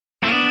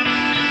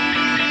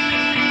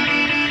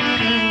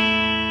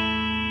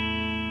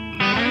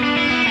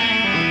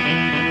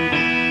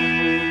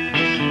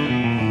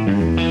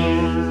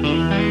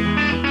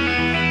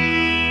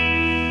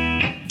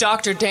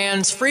Dr.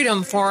 Dan's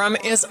Freedom Forum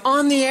is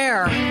on the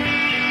air.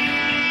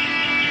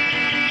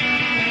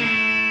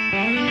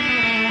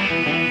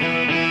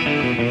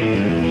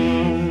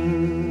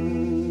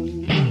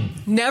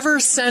 Never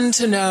send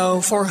to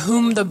know for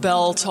whom the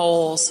bell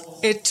tolls.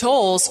 It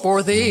tolls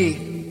for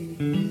thee.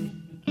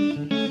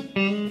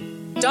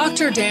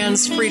 Dr.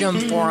 Dan's Freedom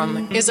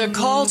Forum is a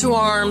call to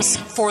arms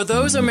for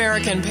those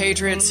American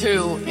patriots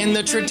who, in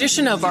the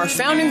tradition of our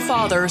founding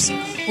fathers,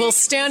 will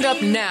stand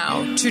up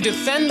now to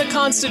defend the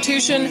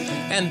Constitution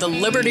and the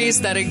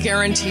liberties that it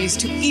guarantees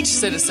to each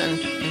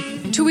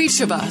citizen, to each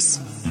of us.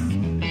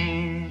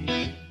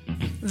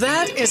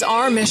 That is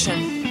our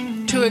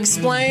mission, to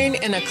explain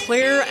in a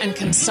clear and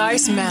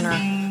concise manner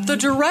the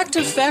direct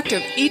effect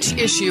of each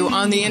issue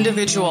on the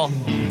individual,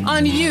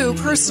 on you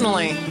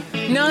personally,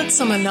 not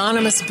some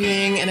anonymous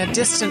being in a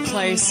distant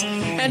place,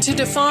 and to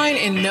define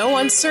in no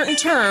uncertain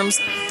terms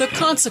the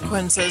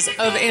consequences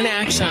of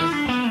inaction.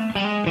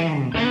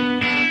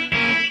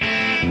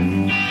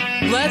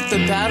 Let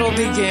the battle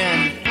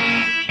begin.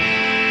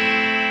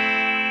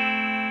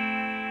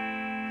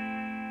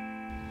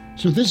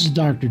 So this is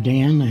Dr.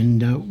 Dan,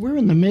 and we're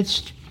in the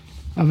midst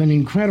of an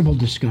incredible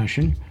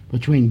discussion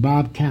between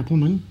Bob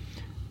Kappelman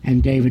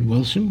and David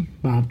Wilson.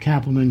 Bob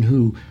Kappelman,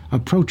 who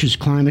approaches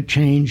climate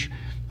change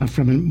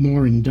from a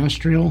more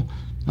industrial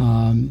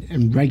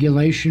and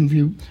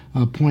regulation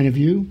point of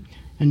view,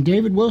 and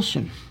David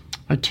Wilson,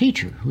 a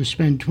teacher who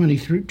spent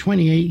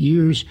 28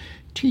 years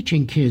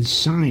teaching kids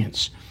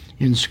science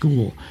in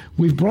school.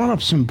 We've brought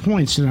up some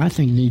points that I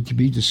think need to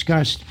be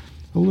discussed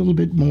a little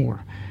bit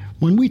more.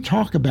 When we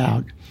talk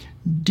about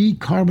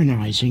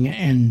decarbonizing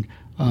and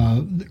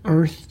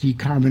Earth,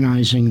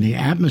 decarbonizing the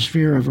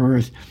atmosphere of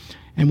Earth,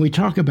 and we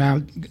talk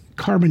about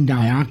carbon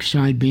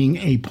dioxide being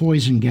a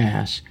poison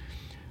gas,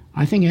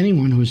 I think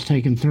anyone who has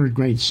taken third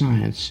grade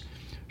science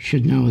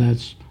should know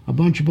that's a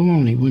bunch of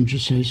baloney. Wouldn't you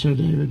say so,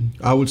 David?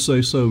 I would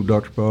say so,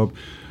 Dr. Bob.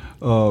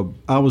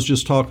 I was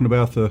just talking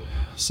about the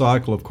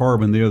cycle of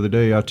carbon the other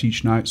day. I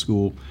teach night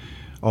school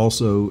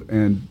also,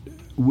 and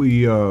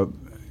we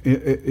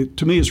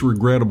to me it's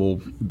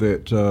regrettable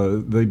that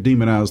they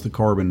demonize the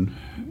carbon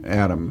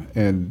atom,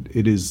 and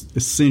it is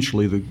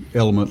essentially the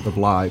element of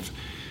life.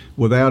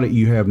 Without it,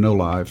 you have no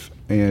life.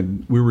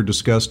 And we were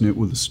discussing it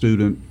with a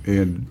student,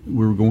 and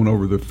we were going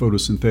over the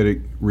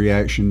photosynthetic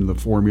reaction, the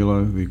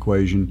formula, the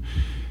equation.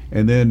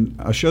 And then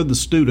I showed the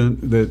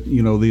student that,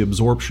 the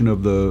absorption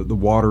of the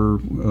water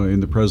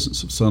in the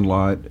presence of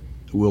sunlight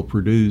will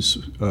produce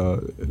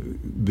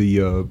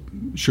the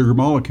sugar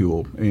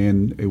molecule,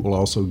 and it will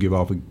also give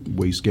off a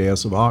waste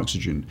gas of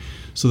oxygen.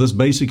 So that's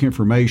basic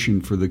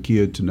information for the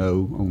kid to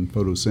know on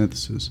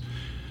photosynthesis.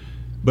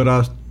 But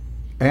I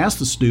asked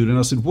the student,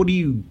 I said, what do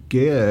you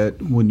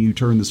get when you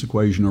turn this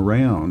equation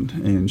around?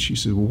 And she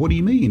said, well, what do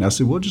you mean? I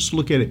said, well, just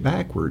look at it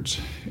backwards.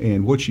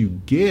 And what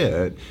you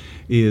get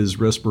is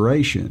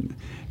respiration.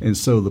 And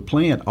so the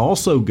plant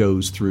also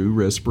goes through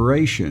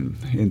respiration.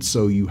 And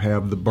so you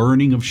have the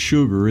burning of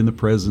sugar in the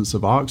presence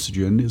of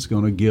oxygen is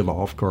going to give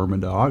off carbon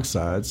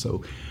dioxide.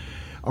 So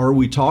are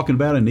we talking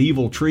about an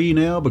evil tree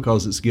now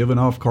because it's giving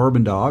off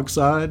carbon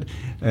dioxide?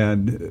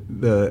 And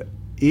the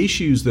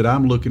issues that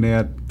I'm looking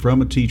at from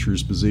a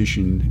teacher's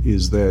position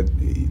is that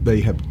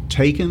they have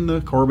taken the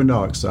carbon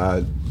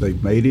dioxide,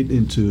 they've made it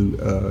into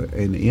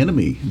an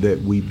enemy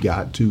that we've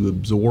got to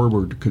absorb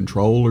or to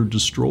control or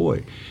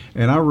destroy.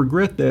 And I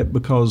regret that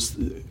because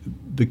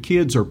the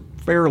kids are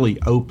fairly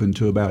open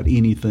to about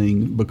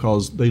anything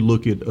because they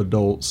look at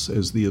adults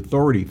as the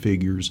authority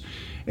figures.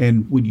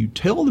 And when you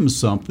tell them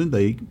something,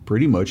 they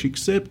pretty much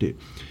accept it.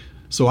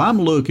 So I'm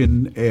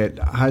looking at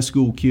high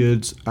school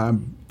kids,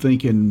 I'm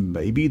thinking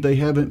maybe they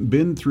haven't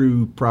been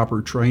through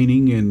proper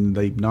training and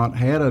they've not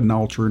had an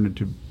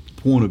alternative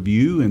point of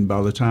view, and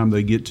by the time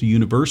they get to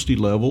university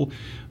level,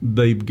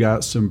 they've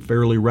got some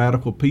fairly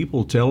radical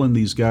people telling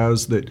these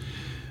guys that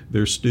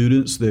they're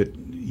students that,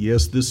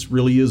 yes, this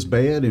really is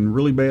bad and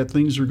really bad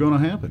things are going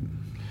to happen.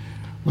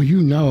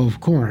 Well, of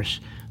course,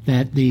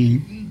 that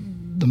the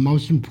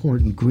most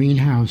important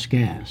greenhouse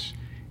gas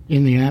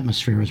in the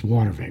atmosphere is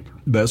water vapor.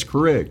 That's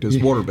correct. It's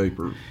water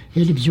vapor.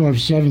 It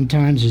absorbs 7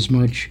 times as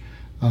much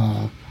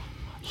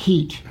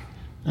heat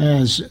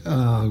as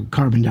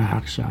carbon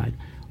dioxide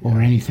or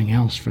anything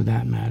else for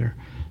that matter.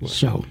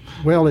 So,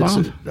 well,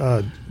 it's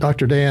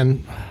Dr.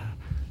 Dan,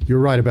 you're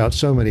right about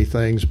so many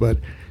things, but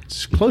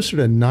it's closer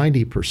to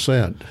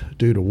 90%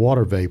 due to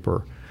water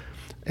vapor.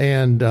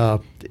 And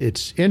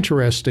it's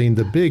interesting,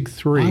 the big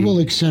three. I will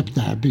accept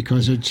that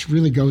because it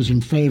really goes in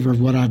favor of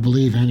what I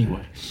believe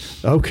anyway.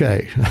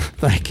 Okay,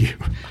 thank you.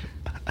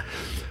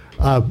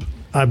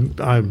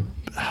 I'm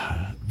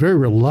very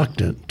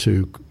reluctant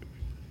to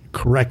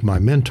correct my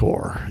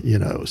mentor,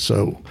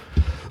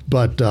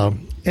 but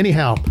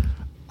anyhow,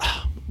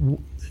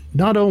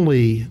 not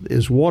only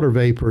is water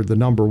vapor the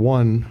number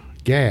one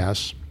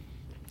gas,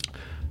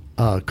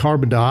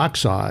 carbon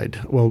dioxide,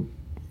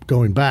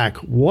 going back,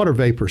 water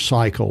vapor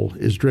cycle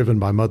is driven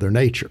by Mother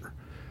Nature.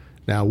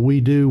 Now, we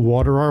do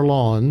water our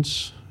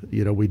lawns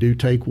We do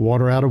take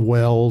water out of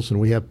wells, and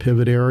we have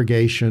pivot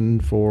irrigation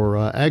for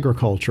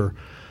agriculture,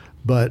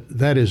 but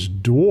that is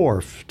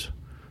dwarfed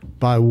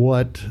by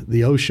what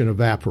the ocean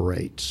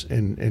evaporates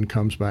and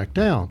comes back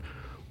down.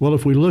 Well,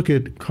 if we look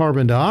at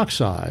carbon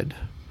dioxide,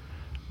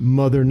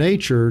 Mother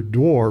Nature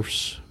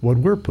dwarfs what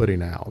we're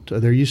putting out.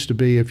 There used to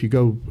be, if you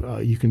go,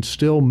 you can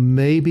still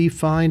maybe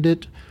find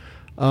it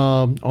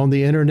on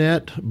the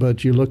internet,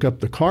 but you look up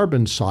the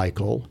carbon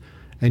cycle,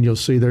 and you'll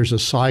see there's a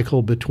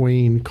cycle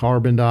between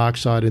carbon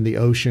dioxide in the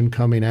ocean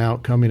coming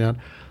out.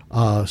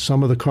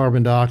 Some of the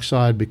carbon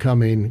dioxide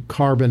becoming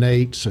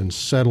carbonates and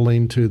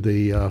settling to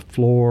the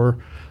floor.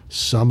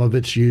 Some of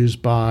it's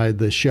used by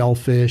the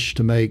shellfish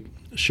to make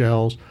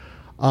shells.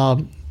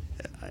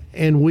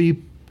 And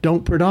we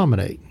don't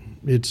predominate.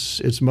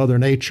 It's Mother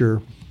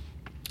Nature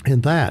in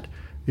that.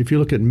 If you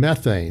look at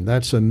methane,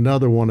 that's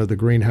another one of the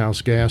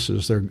greenhouse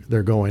gases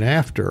they're going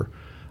after.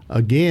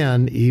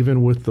 Again,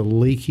 even with the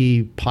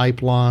leaky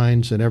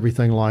pipelines and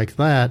everything like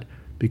that,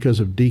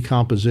 because of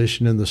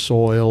decomposition in the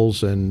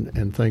soils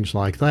and things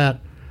like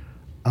that,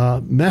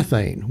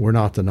 methane, we're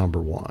not the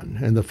number one.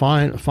 And the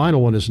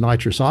final one is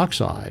nitrous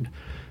oxide.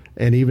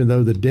 And even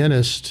though the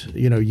dentists,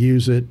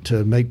 use it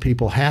to make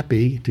people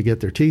happy to get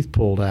their teeth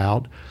pulled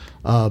out,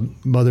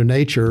 Mother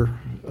Nature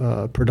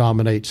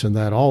predominates in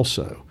that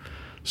also.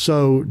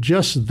 So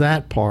just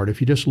that part, if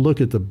you just look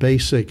at the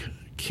basic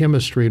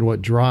chemistry and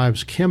what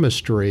drives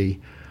chemistry,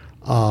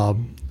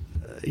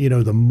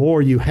 the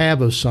more you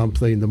have of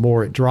something, the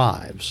more it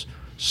drives.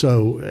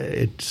 So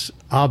it's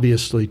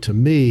obviously, to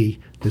me,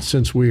 that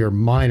since we are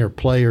minor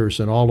players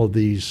in all of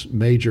these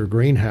major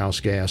greenhouse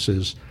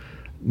gases,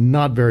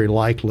 not very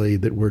likely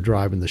that we're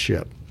driving the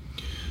ship.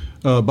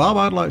 Bob,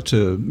 I'd like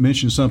to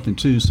mention something,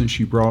 too, since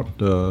you brought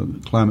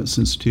climate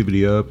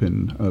sensitivity up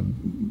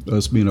and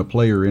us being a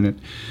player in it.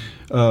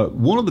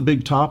 One of the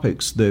big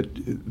topics that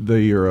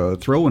they are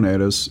throwing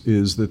at us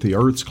is that the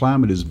Earth's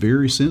climate is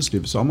very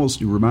sensitive.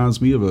 It reminds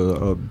me of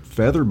a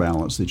feather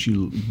balance that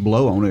you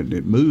blow on it and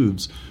it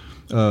moves.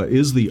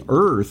 Is the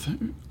Earth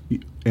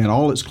and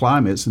all its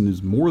climates, and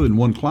there's more than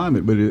one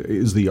climate, but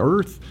is the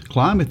Earth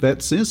climate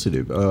that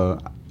sensitive?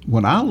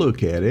 When I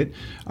look at it,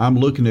 I'm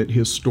looking at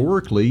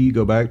historically, you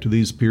go back to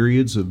these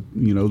periods of,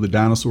 the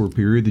dinosaur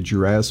period, the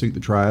Jurassic,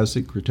 the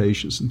Triassic,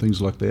 Cretaceous, and things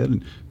like that,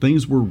 and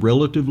things were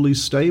relatively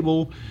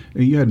stable,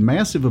 and you had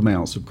massive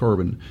amounts of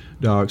carbon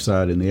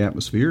dioxide in the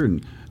atmosphere,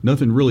 and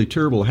nothing really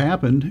terrible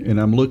happened. And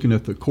I'm looking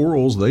at the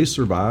corals, they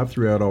survived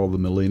throughout all the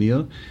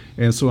millennia.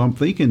 And so I'm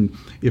thinking,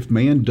 if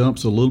man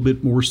dumps a little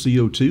bit more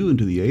CO2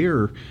 into the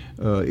air,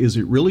 is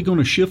it really going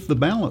to shift the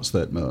balance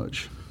that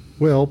much?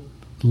 Well,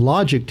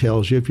 logic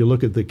tells you, if you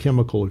look at the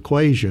chemical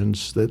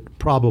equations, that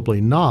probably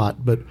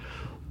not. But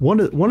one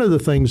of the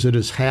things that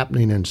is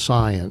happening in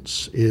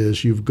science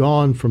is you've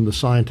gone from the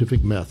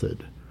scientific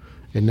method,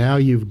 and now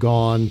you've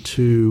gone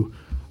to,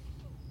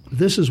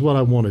 this is what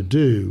I want to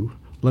do.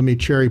 Let me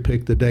cherry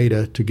pick the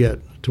data to get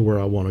to where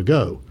I want to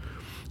go.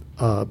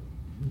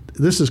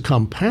 This is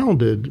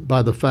compounded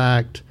by the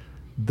fact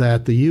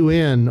that the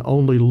UN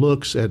only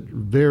looks at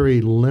very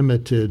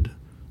limited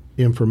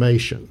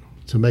information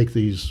to make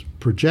these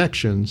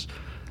projections,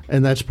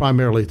 and that's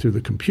primarily through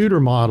the computer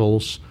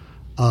models.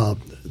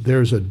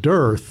 There's a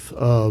dearth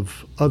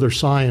of other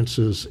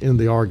sciences in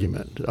the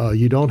argument.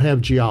 You don't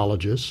have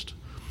geologists,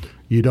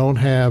 you don't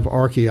have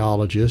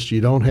archaeologists,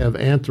 you don't have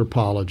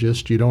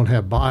anthropologists, you don't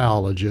have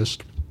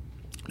biologists,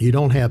 you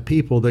don't have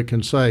people that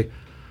can say,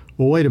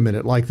 well, wait a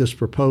minute, like this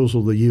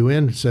proposal, the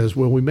UN says,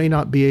 well, we may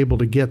not be able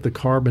to get the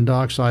carbon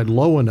dioxide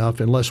low enough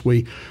unless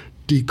we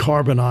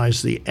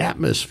decarbonize the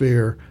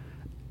atmosphere.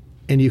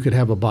 And you could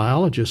have a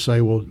biologist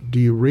say, well, do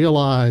you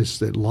realize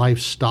that life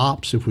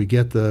stops if we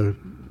get the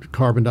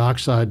carbon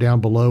dioxide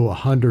down below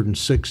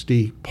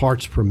 160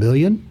 parts per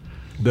million?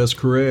 That's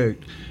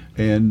correct.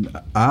 And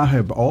I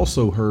have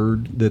also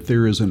heard that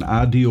there is an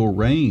ideal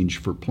range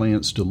for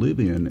plants to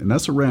live in, and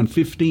that's around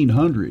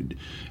 1,500.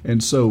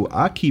 And so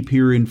I keep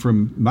hearing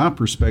from my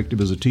perspective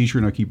as a teacher,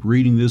 and I keep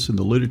reading this in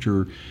the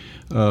literature,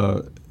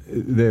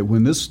 that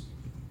when this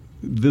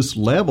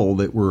level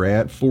that we're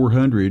at,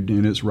 400,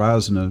 and it's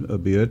rising a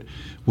bit,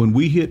 when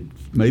we hit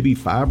maybe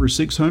 500 or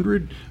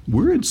 600,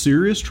 we're in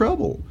serious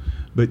trouble.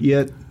 But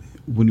yet,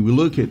 when we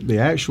look at the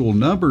actual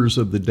numbers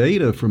of the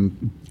data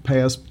from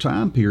past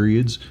time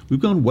periods, we've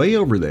gone way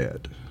over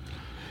that.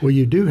 Well,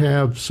 you do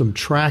have some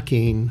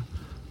tracking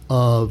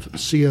of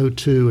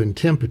CO2 and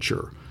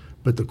temperature,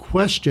 but the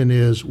question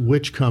is,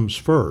 which comes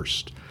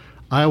first?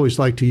 I always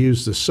like to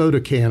use the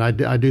soda can. I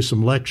do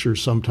some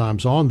lectures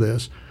sometimes on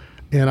this.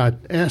 And I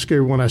ask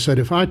everyone, I said,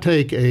 if I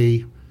take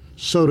a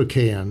soda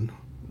can,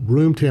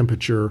 room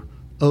temperature,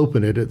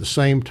 open it at the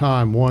same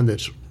time, one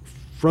that's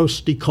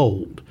frosty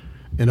cold,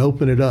 and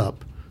open it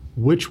up,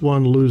 which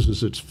one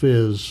loses its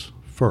fizz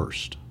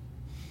first?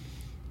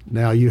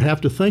 Now, you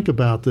have to think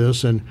about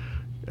this and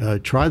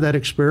try that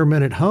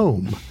experiment at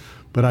home.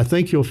 But I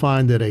think you'll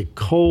find that a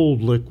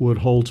cold liquid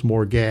holds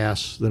more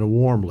gas than a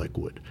warm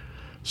liquid.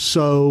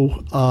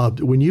 So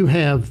when you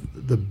have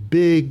the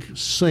big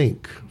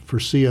sink for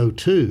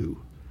CO2,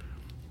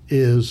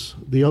 is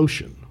the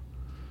ocean.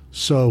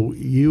 So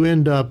you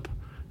end up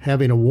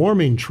having a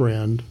warming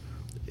trend.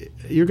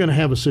 You're going to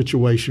have a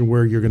situation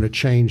where you're going to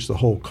change the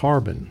whole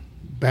carbon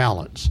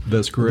balance.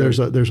 That's correct.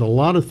 There's a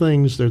lot of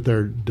things that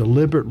they're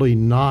deliberately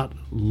not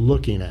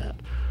looking at.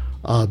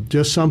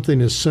 Just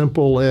something as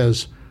simple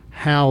as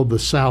how the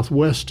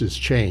Southwest has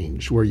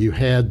changed, where you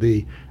had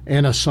the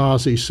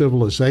Anasazi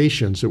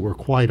civilizations that were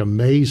quite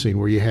amazing,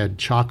 where you had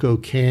Chaco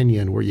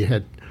Canyon, where you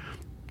had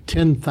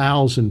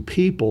 10,000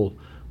 people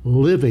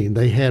living.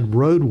 They had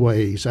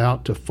roadways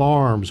out to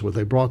farms where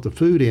they brought the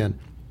food in.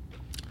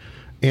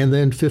 And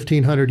then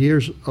 1,500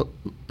 years,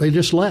 they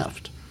just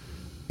left.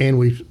 And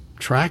we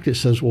tracked it,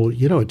 says, well,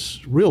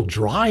 it's real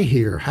dry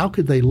here. How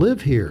could they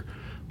live here?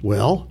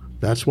 Well,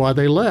 that's why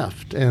they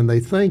left. And they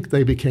think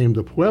they became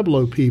the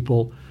Pueblo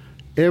people.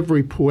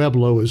 Every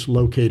Pueblo is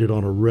located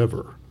on a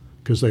river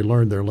because they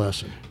learned their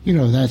lesson.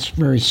 That's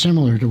very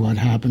similar to what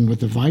happened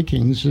with the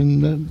Vikings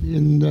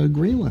in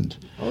Greenland.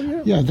 Oh,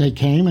 yeah. Yeah, they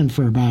came, and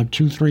for about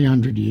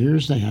 200-300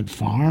 years, they had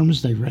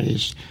farms, they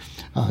raised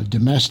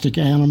domestic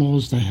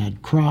animals, they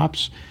had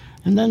crops,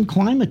 and then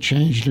climate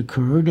change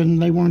occurred,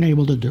 and they weren't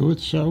able to do it,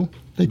 so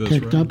they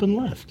picked up and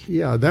left.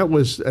 Yeah, that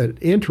was an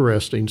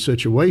interesting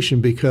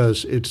situation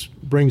because it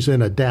brings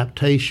in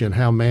adaptation,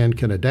 how man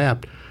can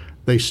adapt.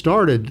 They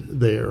started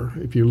there,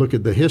 if you look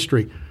at the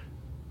history,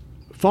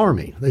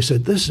 farming. They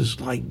said, this is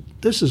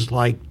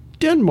like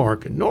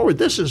Denmark and Norway.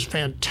 This is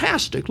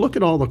fantastic. Look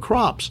at all the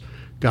crops.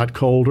 Got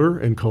colder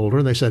and colder,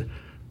 and they said,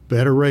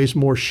 better raise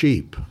more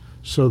sheep.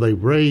 So they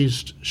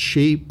raised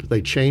sheep.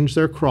 They changed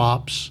their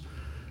crops.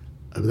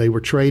 They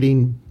were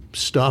trading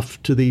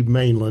stuff to the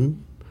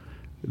mainland.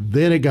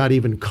 Then it got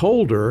even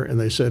colder, and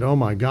they said, oh,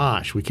 my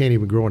gosh, we can't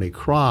even grow any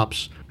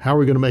crops. How are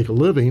we going to make a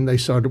living? They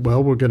started,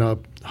 well, we're going to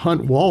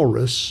hunt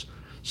walrus,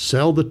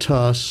 sell the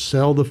tusks,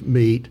 sell the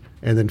meat,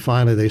 and then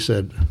finally they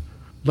said,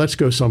 let's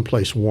go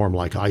someplace warm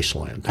like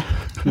Iceland.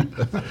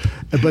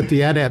 But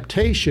the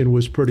adaptation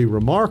was pretty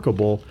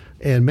remarkable,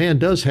 and man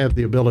does have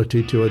the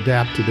ability to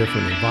adapt to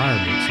different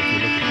environments. If you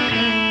look at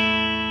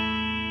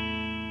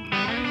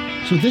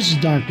So this is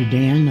Dr.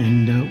 Dan,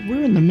 and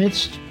we're in the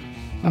midst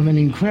of an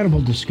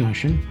incredible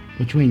discussion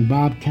between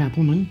Bob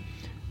Kappelman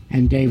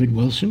and David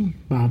Wilson.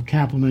 Bob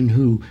Kappelman,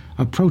 who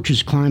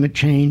approaches climate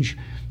change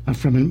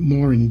from a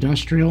more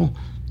industrial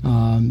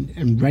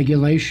and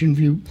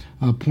regulation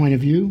point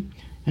of view,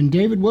 and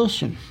David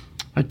Wilson,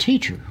 a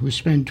teacher who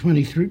spent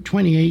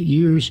 28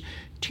 years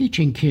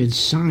teaching kids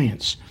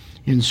science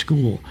in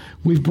school.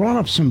 We've brought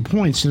up some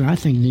points that I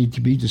think need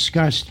to be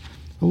discussed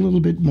a little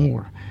bit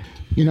more.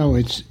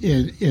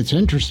 It's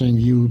interesting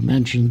you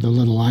mentioned the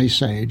Little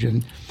Ice Age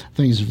and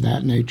things of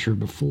that nature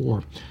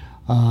before,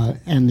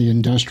 and the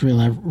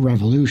Industrial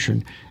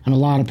Revolution. And a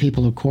lot of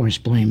people, of course,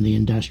 blame the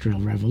Industrial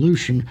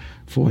Revolution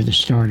for the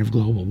start of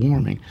global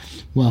warming.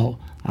 Well,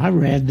 I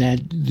read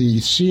that the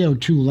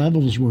CO2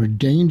 levels were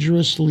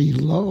dangerously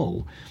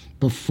low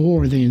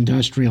before the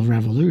Industrial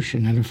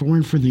Revolution. And if it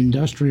weren't for the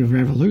Industrial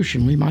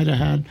Revolution, we might have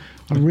had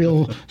a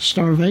real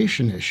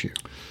starvation issue.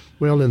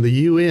 Well, in the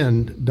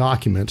UN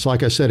documents,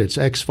 like I said, it's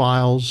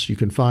X-Files. You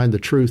can find the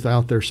truth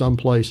out there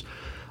someplace.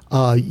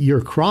 Your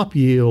crop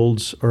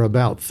yields are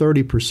about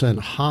 30%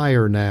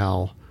 higher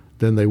now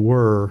than they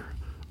were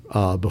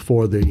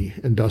before the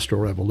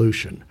Industrial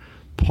Revolution.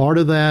 Part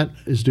of that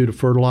is due to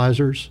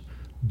fertilizers,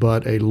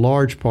 but a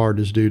large part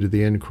is due to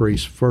the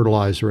increased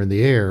fertilizer in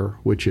the air,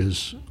 which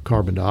is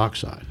carbon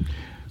dioxide.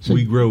 So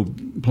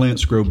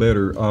plants grow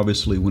better,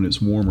 obviously, when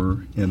it's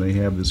warmer and they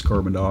have this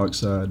carbon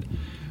dioxide.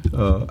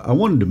 I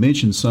wanted to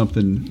mention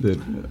something that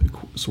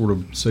sort of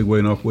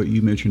segueing off what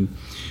you mentioned.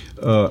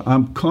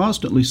 I'm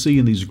constantly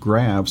seeing these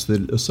graphs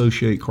that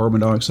associate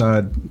carbon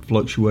dioxide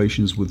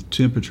fluctuations with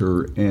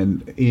temperature,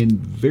 and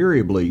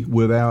invariably,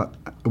 without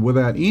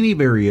any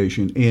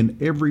variation, in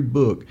every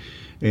book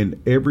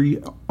and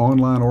every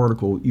online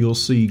article, you'll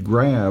see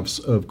graphs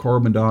of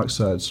carbon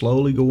dioxide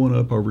slowly going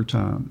up over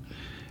time.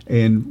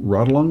 And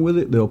right along with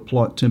it, they'll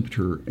plot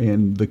temperature.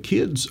 And the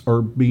kids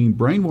are being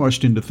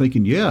brainwashed into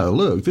thinking, yeah,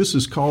 look, this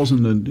is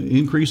causing an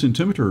increase in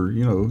temperature.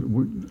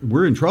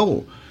 We're in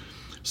trouble.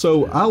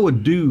 So I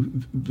would do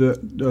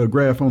the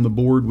graph on the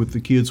board with the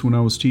kids when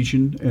I was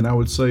teaching, and I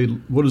would say,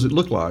 what does it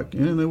look like?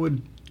 And they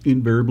would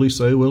invariably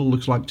say, well, it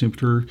looks like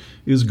temperature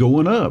is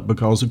going up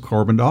because of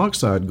carbon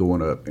dioxide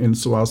going up. And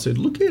so I said,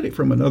 look at it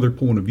from another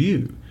point of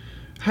view.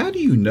 How do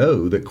you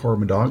know that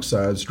carbon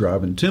dioxide is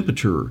driving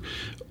temperature?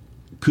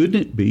 Couldn't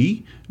it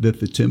be that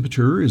the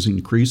temperature is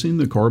increasing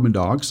the carbon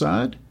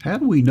dioxide? How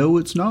do we know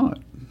it's not?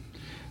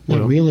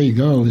 What really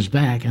goes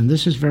back, and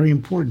this is very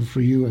important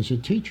for you as a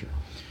teacher,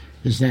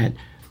 is that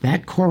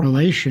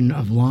correlation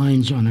of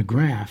lines on a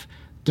graph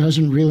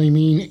doesn't really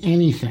mean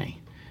anything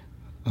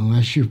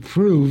unless you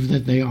prove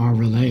that they are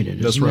related.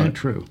 That's Isn't right. that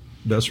true?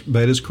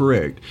 That is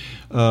correct.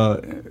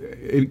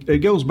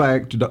 It goes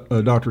back to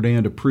Dr.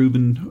 Dan to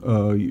proving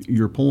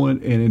your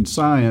point, and in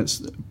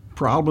science,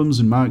 problems,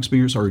 in my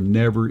experience, are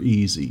never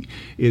easy.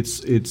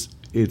 It's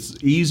It's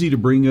easy to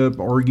bring up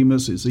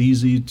arguments. It's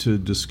easy to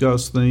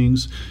discuss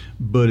things,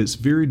 but it's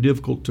very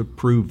difficult to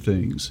prove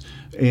things.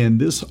 And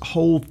this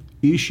whole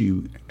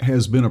issue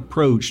has been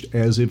approached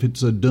as if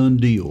it's a done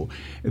deal.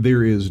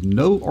 There is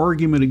no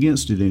argument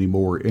against it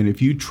anymore. And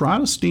if you try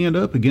to stand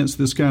up against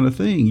this kind of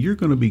thing, you're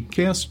going to be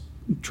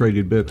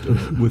castrated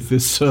with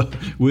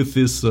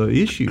this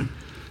issue.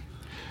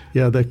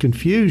 Yeah, the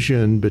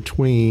confusion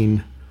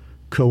between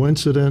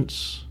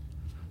coincidence,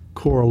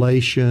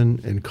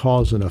 correlation, and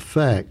cause and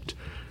effect.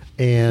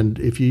 And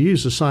if you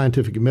use the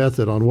scientific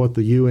method on what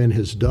the UN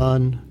has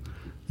done,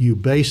 you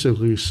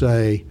basically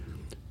say,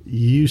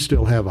 you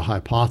still have a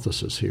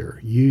hypothesis here.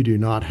 You do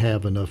not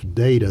have enough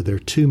data. There are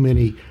too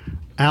many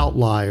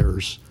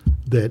outliers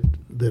that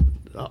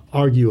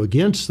argue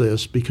against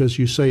this, because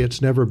you say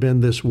it's never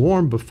been this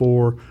warm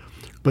before,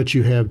 but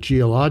you have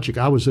geologic.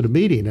 I was at a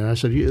meeting and I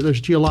said,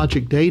 there's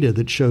geologic data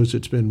that shows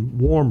it's been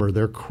warmer.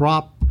 There are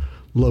crop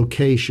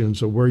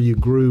locations of where you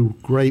grew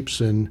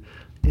grapes in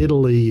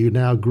Italy. You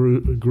now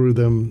grew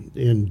them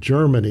in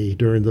Germany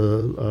during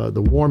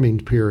the warming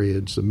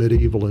periods, the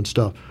medieval and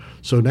stuff.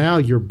 So now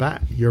you're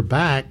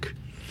back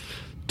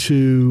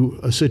to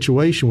a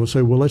situation where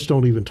say, well, let's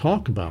don't even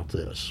talk about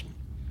this,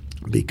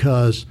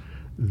 because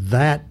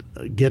that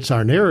gets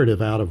our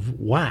narrative out of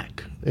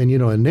whack. And,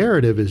 a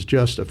narrative is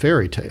just a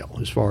fairy tale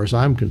as far as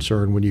I'm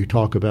concerned. When you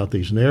talk about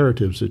these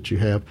narratives that you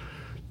have,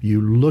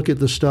 you look at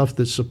the stuff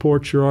that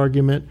supports your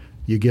argument,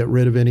 you get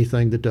rid of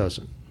anything that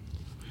doesn't.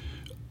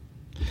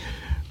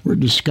 We're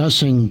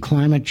discussing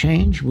climate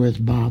change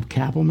with Bob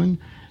Kappelman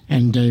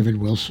and David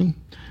Wilson.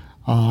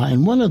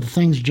 And one of the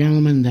things,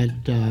 gentlemen,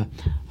 that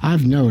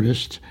I've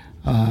noticed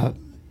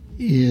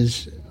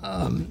is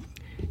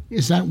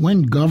that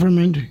when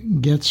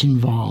government gets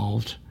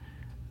involved,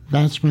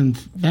 that's when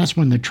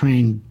the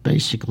train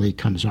basically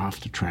comes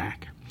off the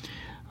track.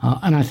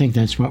 And I think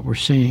that's what we're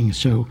seeing.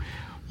 So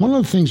one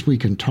of the things we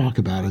can talk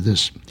about is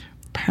this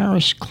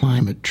Paris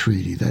Climate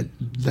Treaty that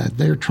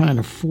they're trying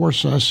to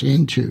force us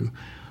into.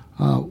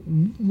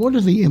 What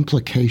are the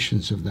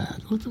implications of that?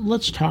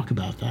 Let's talk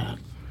about that.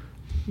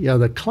 Yeah,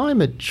 the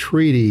climate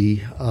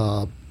treaty,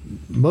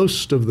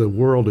 most of the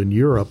world in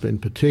Europe in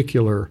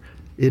particular,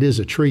 it is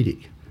a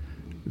treaty.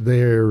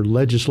 Their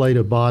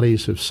legislative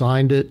bodies have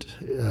signed it.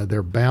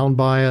 They're bound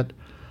by it.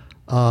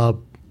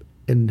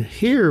 And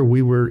here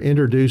we were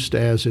introduced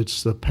as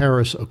it's the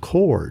Paris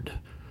Accord.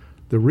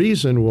 The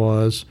reason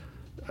was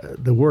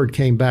the word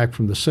came back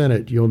from the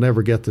Senate, you'll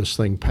never get this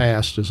thing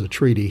passed as a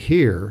treaty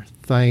here.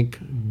 Thank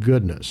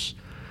goodness.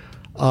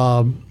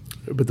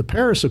 But the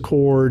Paris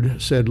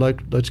Accord said,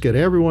 let's get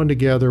everyone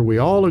together. We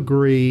all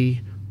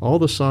agree. All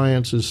the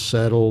science is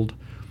settled.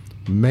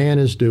 Man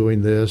is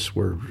doing this.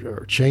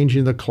 We're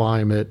changing the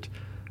climate.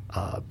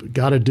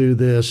 Got to do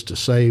this to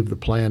save the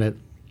planet.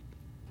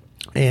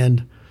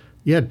 And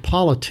you had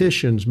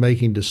politicians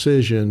making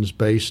decisions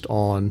based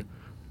on,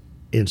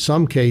 in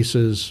some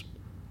cases,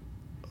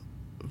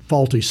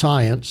 faulty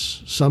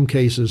science. Some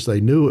cases they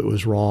knew it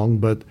was wrong,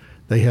 but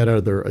they had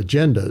other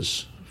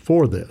agendas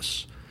for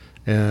this.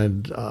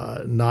 And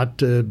not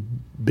to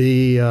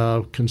be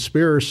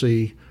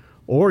conspiracy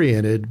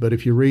oriented, but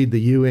if you read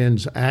the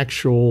UN's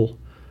actual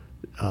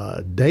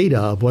data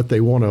of what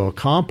they want to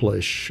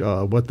accomplish,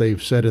 what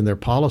they've said in their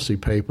policy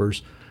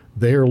papers,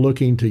 they're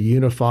looking to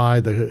unify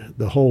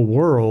the whole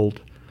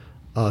world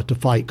to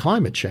fight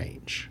climate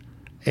change,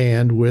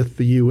 and with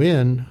the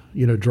UN,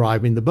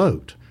 driving the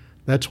boat.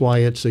 That's why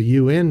it's a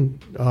UN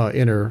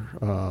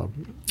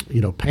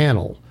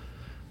panel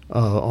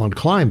on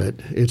climate.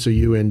 It's a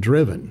UN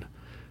driven.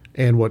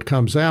 And what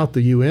comes out,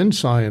 the UN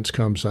science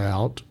comes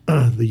out,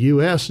 the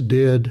U.S.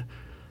 did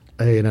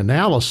an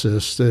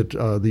analysis that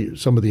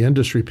some of the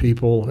industry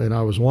people, and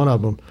I was one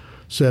of them,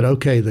 said,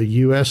 okay, the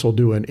U.S. will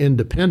do an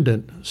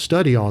independent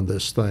study on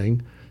this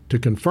thing to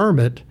confirm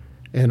it,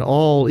 and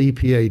all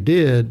EPA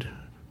did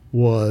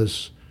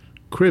was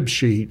crib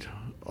sheet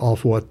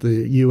off what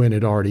the UN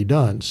had already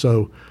done.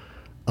 So,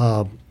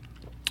 and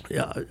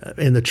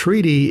the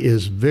treaty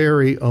is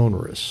very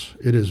onerous.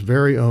 It is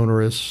very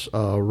onerous.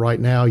 Right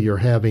now you're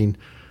having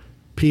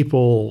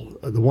people,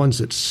 the ones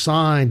that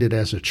signed it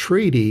as a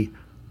treaty,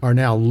 are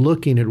now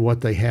looking at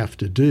what they have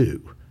to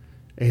do.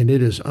 And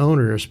it is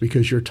onerous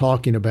because you're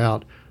talking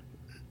about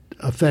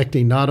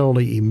affecting not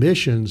only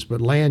emissions but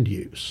land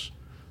use,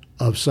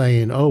 of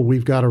saying, oh,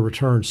 we've got to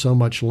return so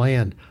much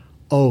land.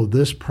 Oh,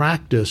 this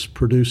practice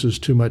produces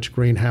too much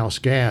greenhouse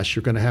gas.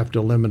 You're going to have to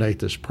eliminate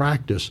this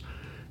practice.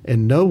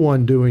 And no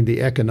one doing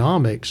the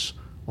economics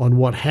on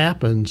what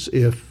happens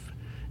if,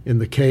 in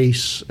the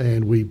case,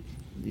 and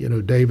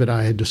David,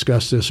 I had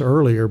discussed this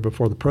earlier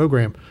before the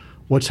program,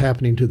 what's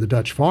happening to the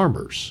Dutch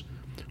farmers,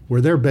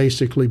 where they're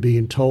basically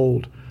being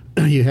told,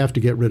 you have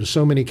to get rid of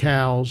so many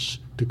cows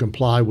to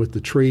comply with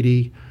the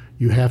treaty.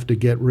 You have to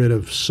get rid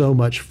of so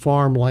much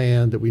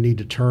farmland that we need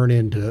to turn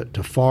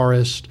into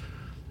forest.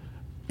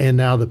 And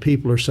now the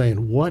people are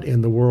saying, what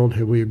in the world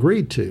have we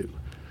agreed to?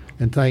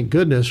 And thank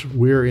goodness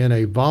we're in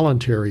a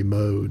voluntary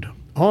mode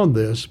on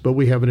this, but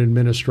we have an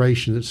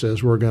administration that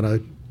says we're going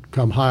to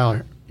come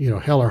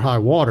hell or high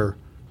water,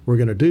 we're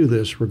going to do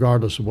this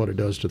regardless of what it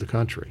does to the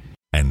country.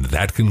 And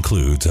that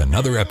concludes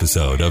another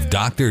episode of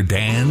Dr.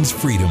 Dan's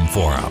Freedom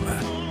Forum.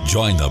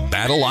 Join the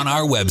battle on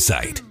our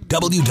website,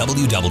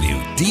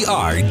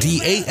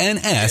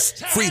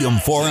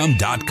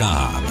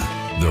 www.drdansfreedomforum.com.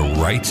 The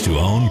right to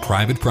own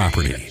private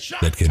property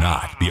that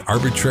cannot be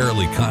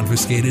arbitrarily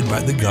confiscated by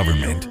the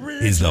government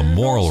is the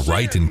moral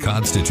right and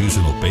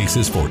constitutional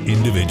basis for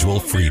individual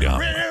freedom.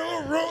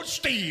 Railroad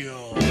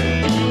steel. Call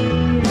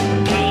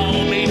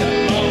me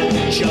the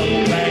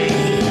mojo man.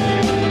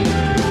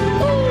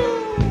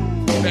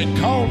 And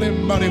call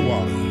them muddy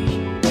waters.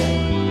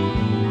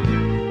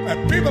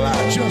 And people,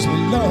 I just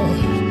love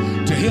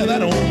to hear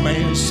that old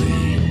man sing.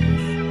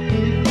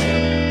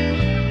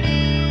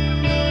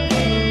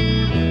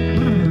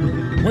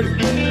 Wait.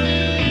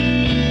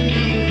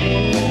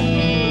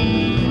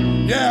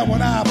 Yeah,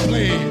 when I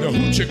play the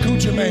Hoochie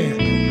Coochie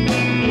Man,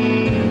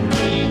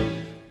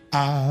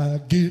 I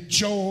get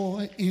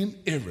joy in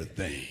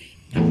everything.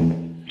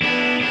 Everything